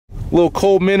little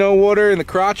cold minnow water in the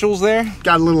crotchels there.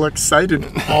 Got a little excited,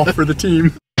 all for the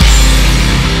team.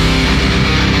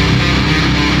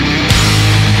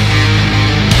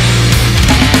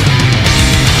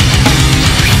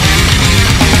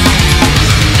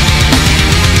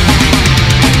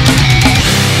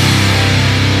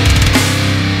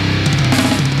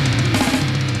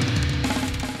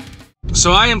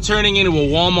 So I am turning into a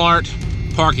Walmart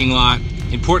parking lot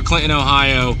in Port Clinton,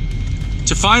 Ohio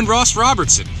to find Ross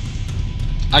Robertson.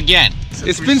 Again.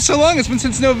 It's been so long, it's been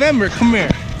since November. Come here.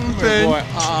 Okay. Oh boy.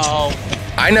 Oh.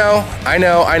 I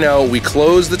know. We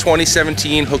closed the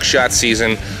 2017 hookshot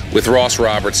season with Ross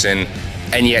Robertson,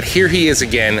 and yet here he is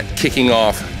again kicking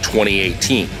off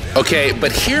 2018. Okay,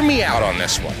 but hear me out on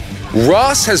this one.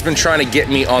 Ross has been trying to get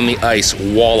me on the ice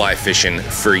walleye fishing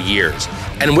for years.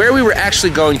 And where we were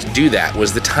actually going to do that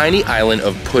was the tiny island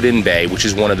of Put-in Bay, which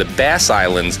is one of the bass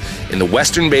islands in the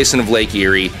western basin of Lake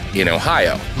Erie in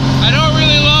Ohio. I don't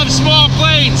really love small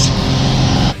planes.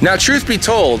 Now, truth be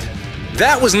told,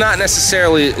 that was not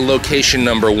necessarily location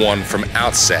number one from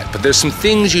outset, but there's some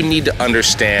things you need to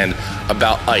understand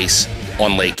about ice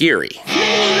on Lake Erie.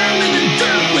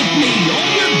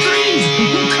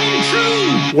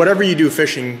 Whatever you do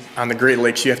fishing on the Great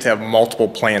Lakes, you have to have multiple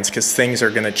plans because things are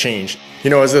going to change. You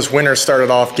know, as this winter started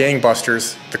off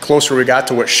gangbusters, the closer we got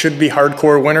to what should be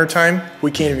hardcore winter time, we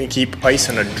can't even keep ice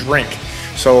in a drink.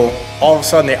 So all of a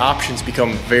sudden the options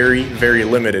become very, very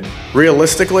limited.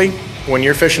 Realistically, when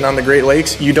you're fishing on the Great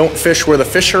Lakes, you don't fish where the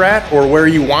fish are at or where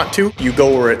you want to. You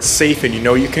go where it's safe and you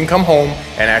know you can come home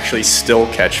and actually still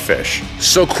catch fish.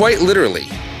 So quite literally,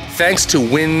 thanks to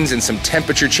winds and some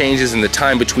temperature changes in the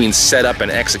time between setup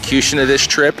and execution of this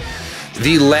trip,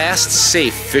 the last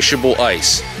safe fishable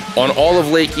ice on all of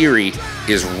Lake Erie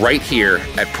is right here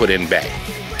at Put-in Bay.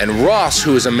 And Ross,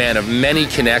 who is a man of many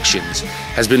connections,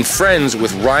 has been friends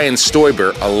with Ryan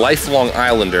Stoiber, a lifelong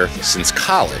islander, since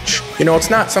college. You know, it's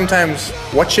not sometimes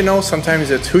what you know, sometimes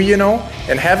it's who you know,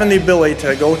 and having the ability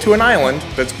to go to an island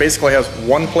that basically has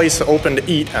one place open to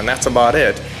eat, and that's about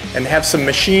it, and have some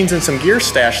machines and some gear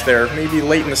stashed there, maybe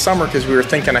late in the summer because we were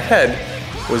thinking ahead,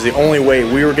 was the only way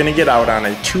we were going to get out on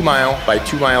a 2 mile by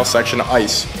 2 mile section of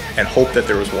ice and hope that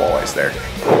there was walleyes there.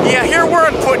 Yeah, here we're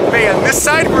on Put-in Bay. On this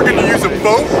side we're going to use a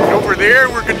boat, and over there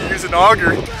we're going to use an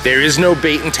auger. There is no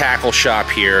bait and tackle shop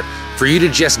here. For you to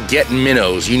just get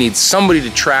minnows, you need somebody to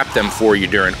trap them for you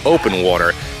during open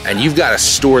water, and you've got to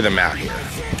store them out here.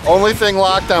 Only thing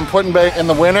locked on Put-in Bay in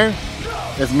the winter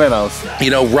is minnows.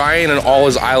 You know, Ryan and all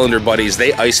his islander buddies,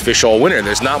 they ice fish all winter.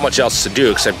 There's not much else to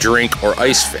do except drink or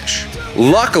ice fish.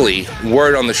 Luckily,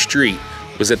 word on the street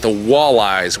was that the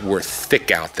walleyes were thick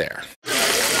out there.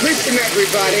 Listen,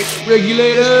 everybody.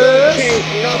 Regulators! The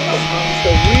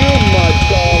real mud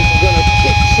dog's gonna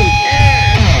kick some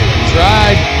ass.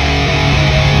 Tried.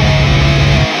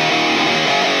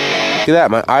 Look at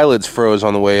that, my eyelids froze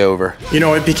on the way over. You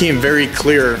know, it became very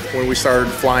clear when we started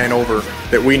flying over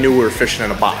that we knew we were fishing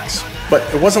in a box. But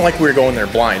it wasn't like we were going there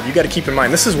blind. You got to keep in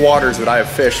mind, this is waters that I have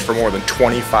fished for more than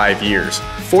 25 years.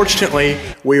 Fortunately,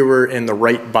 we were in the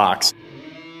right box.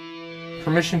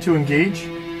 Permission to engage?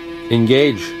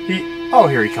 Engage. Oh,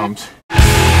 here he comes.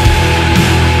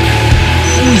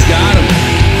 He's got him.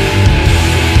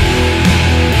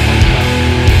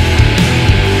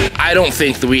 I don't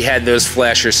think that we had those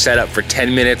flashers set up for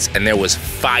 10 minutes and there was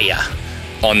fire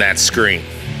on that screen.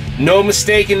 No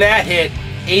mistaking that hit.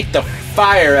 Ate the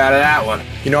fire out of that one.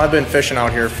 You know, I've been fishing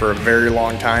out here for a very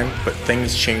long time, but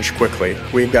things change quickly.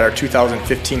 We've got our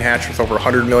 2015 hatch with over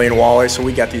 100 million walleyes, so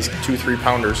we got these 2-3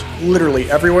 pounders literally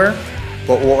everywhere.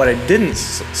 But what I didn't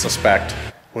suspect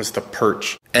was the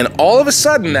perch. And all of a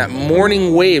sudden, that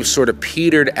morning wave sort of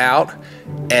petered out,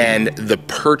 and the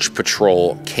perch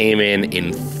patrol came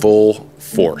in full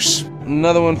force.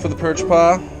 Another one for the perch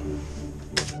pile.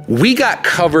 We got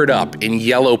covered up in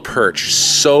yellow perch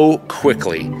so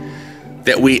quickly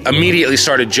that we immediately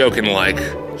started joking like,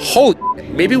 holy,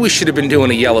 maybe we should have been doing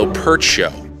a yellow perch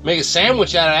show. Make a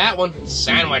sandwich out of that one.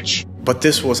 Sandwich. But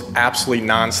this was absolutely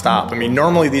non-stop. I mean,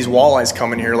 normally these walleyes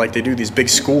come in here like they do these big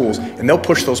schools, and they'll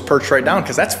push those perch right down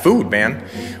because that's food, man.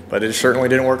 But it certainly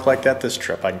didn't work like that this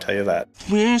trip, I can tell you that.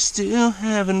 We're still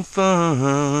having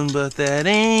fun, but that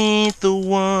ain't the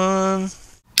one.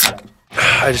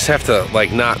 I just have to,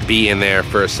 like, not be in there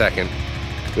for a second.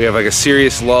 We have, like, a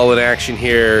serious lull in action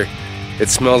here. It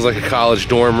smells like a college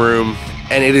dorm room.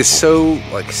 And it is so,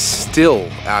 like, still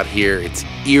out here. It's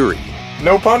eerie.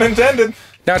 No pun intended.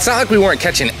 Now, it's not like we weren't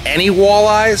catching any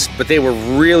walleyes, but they were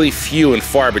really few and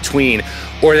far between,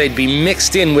 or they'd be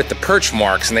mixed in with the perch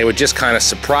marks and they would just kind of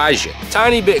surprise you.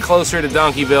 Tiny bit closer to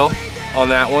Donkeyville on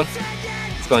that one.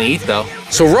 gonna eat though.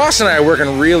 So Ross and I are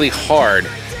working really hard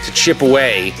to chip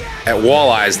away at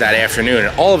walleyes that afternoon,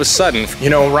 and all of a sudden, You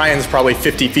know, Ryan's probably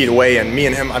 50 feet away, and me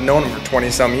and him, I've known him for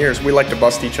 20-some years. We like to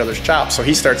bust each other's chops, so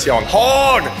he starts yelling,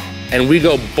 "Hog!" and we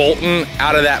go bolting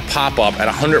out of that pop-up at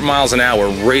 100 miles an hour,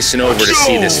 racing over to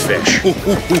see this fish.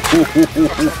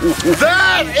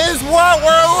 That is what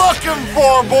we're looking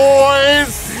for,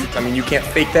 boys! I mean, you can't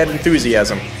fake that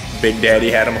enthusiasm. Big Daddy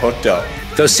had him hooked up.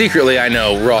 Though secretly, I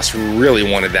know Ross really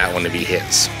wanted that one to be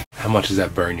his. How much does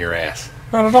that burn your ass?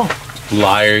 Not at all.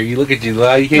 Liar, you look at you,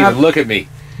 liar, you can't even look at me.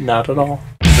 Not at all.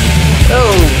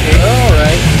 Oh, all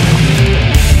right.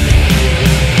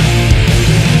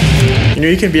 You know,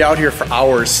 you can be out here for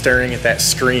hours staring at that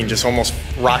screen, just almost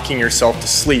rocking yourself to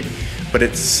sleep. But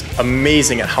it's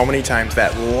amazing at how many times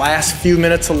that last few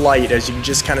minutes of light, as you can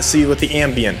just kind of see with the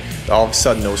ambient, all of a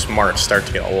sudden those marks start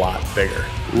to get a lot bigger.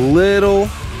 Little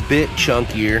bit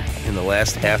chunkier in the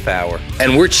last half hour.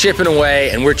 And we're chipping away,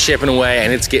 and we're chipping away,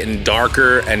 and it's getting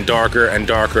darker and darker and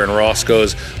darker, and Ross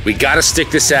goes, "We gotta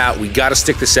stick this out, we gotta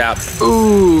stick this out."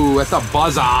 Ooh, that's a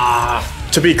buzzer.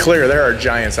 To be clear, there are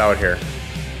giants out here.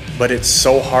 But it's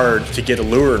so hard to get a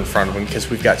lure in front of them because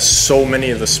we've got so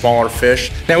many of the smaller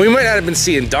fish. Now, we might not have been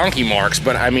seeing donkey marks,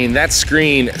 but I mean, that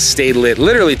screen stayed lit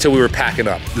literally till we were packing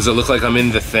up. Does it look like I'm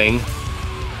in the thing?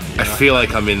 I feel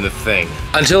like I'm in the thing.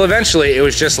 Until eventually, it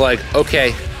was just like,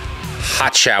 okay,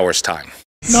 hot showers time.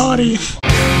 Naughty.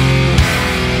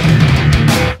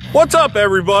 What's up,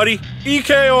 everybody?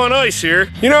 EK on Ice here.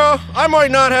 You know, I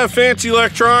might not have fancy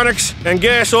electronics and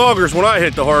gas augers when I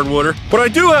hit the hardwater, but I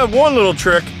do have one little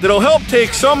trick that'll help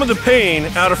take some of the pain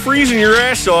out of freezing your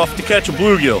ass off to catch a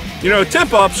bluegill. You know,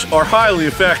 tip-ups are highly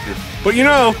effective. But you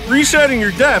know, resetting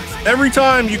your depth every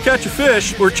time you catch a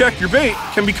fish or check your bait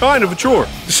can be kind of a chore.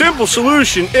 The simple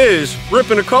solution is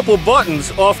ripping a couple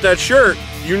buttons off that shirt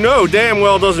you know damn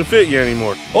well doesn't fit you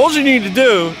anymore. All you need to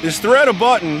do is thread a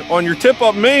button on your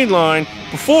tip-up main line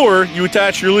before you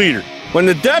attach your leader. When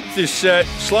the depth is set,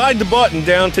 slide the button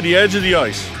down to the edge of the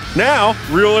ice. Now,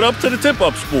 reel it up to the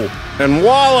tip-up spool. And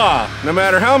voila! No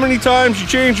matter how many times you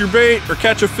change your bait or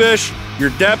catch a fish,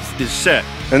 your depth is set.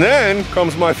 And then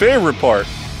comes my favorite part.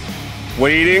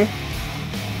 Waiting,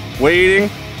 waiting,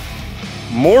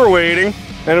 more waiting.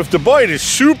 And if the bite is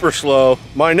super slow,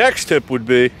 my next tip would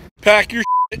be pack your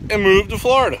shit and move to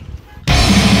Florida.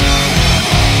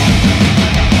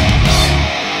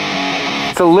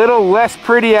 It's a little less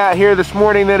pretty out here this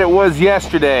morning than it was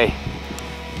yesterday,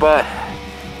 but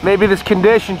maybe this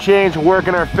condition change will work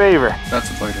in our favor. That's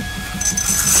a fighter.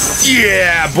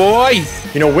 Yeah, boy!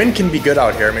 You know, wind can be good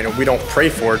out here. I mean, we don't pray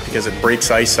for it because it breaks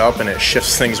ice up and it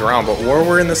shifts things around, but where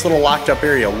we're in this little locked up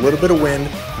area, a little bit of wind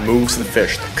moves the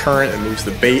fish, the current, it moves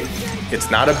the bait.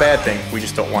 It's not a bad thing, we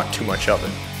just don't want too much of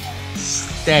it.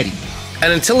 Steady.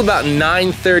 And until about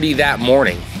 9:30 that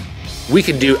morning, we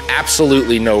could do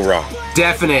absolutely no wrong.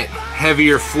 Definite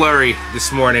heavier flurry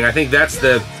this morning. I think that's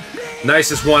the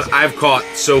nicest one I've caught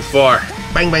so far.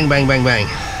 Bang, bang, bang, bang, bang.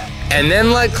 And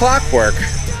then like clockwork,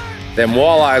 them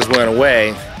walleyes went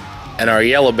away and our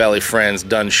yellow belly friends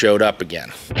done showed up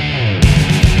again.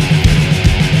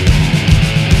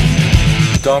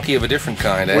 Donkey of a different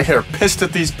kind, eh? We are pissed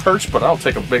at these perch, but I'll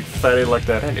take a big fatty like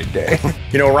that any day.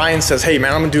 You know, Ryan says, "Hey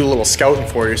man, I'm gonna do a little scouting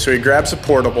for you." So he grabs a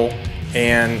portable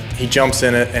and he jumps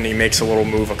in it and he makes a little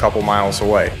move a couple miles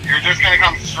away. You're just gonna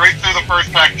come straight through the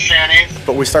first pack of shanties.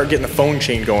 But we start getting the phone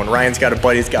chain going. Ryan's got a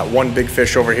buddy, he's got one big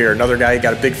fish over here. Another guy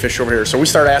got a big fish over here. So we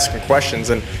start asking questions,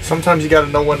 and Sometimes you gotta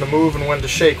know when to move and when to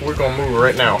shake. We're gonna move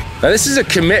right now. Now this is a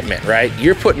commitment, right?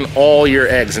 You're putting all your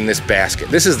eggs in this basket.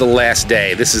 This is the last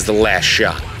day, this is the last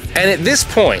shot. And at this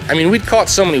point, I mean, we'd caught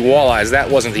so many walleyes, that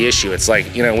wasn't the issue. It's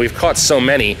like, you know, we've caught so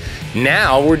many.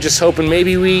 Now we're just hoping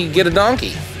maybe we get a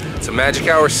donkey. It's a magic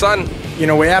hour, son. you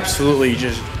know, we absolutely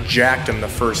just jacked them the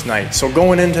first night. So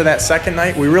going into that second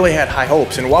night, we really had high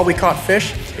hopes. And while we caught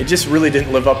fish, it just really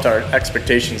didn't live up to our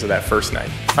expectations of that first night.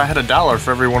 If I had $1 for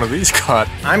every one of these caught.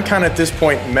 I'm kind of at this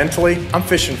point mentally, I'm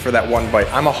fishing for that one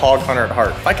bite. I'm a hog hunter at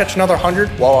heart. If I catch another 100,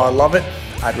 while I love it,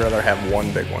 I'd rather have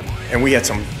one big one. And we had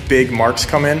some big marks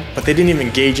come in, but they didn't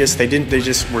even gauge us. They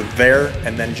just were there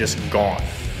and then just gone.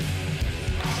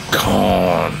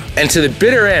 Gone. And to the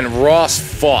bitter end, Ross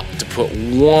fought to put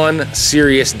one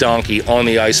serious donkey on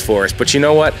the ice for us. But you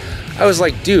know what? I was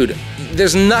like, dude,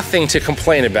 there's nothing to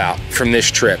complain about from this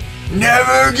trip.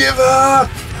 Never give up.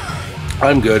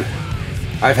 I'm good.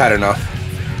 I've had enough.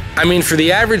 I mean, for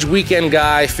the average weekend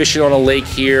guy fishing on a lake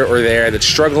here or there that's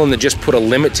struggling to just put a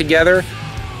limit together,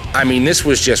 I mean, this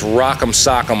was just rock'em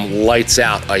sock'em lights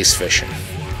out ice fishing.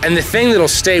 And the thing that'll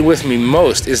stay with me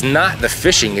most is not the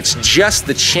fishing, it's just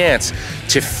the chance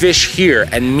to fish here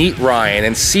and meet Ryan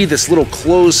and see this little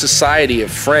closed society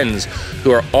of friends who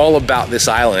are all about this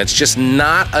island. It's just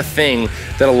not a thing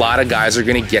that a lot of guys are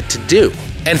gonna get to do.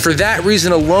 And for that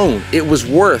reason alone, it was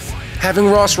worth having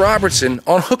Ross Robertson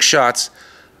on Hook Shots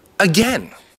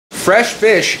again. Fresh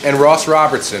fish and Ross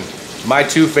Robertson, my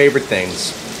two favorite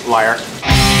things. Liar.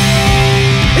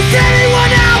 Is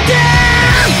anyone out there?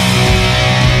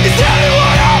 Is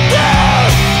anyone out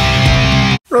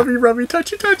there? Rubby, rubby,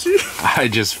 touchy, touchy. I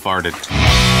just farted.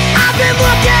 I've been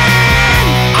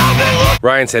looking.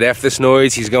 Ryan said, F this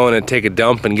noise, he's going to take a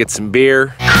dump and get some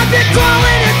beer. I've been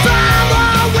crawling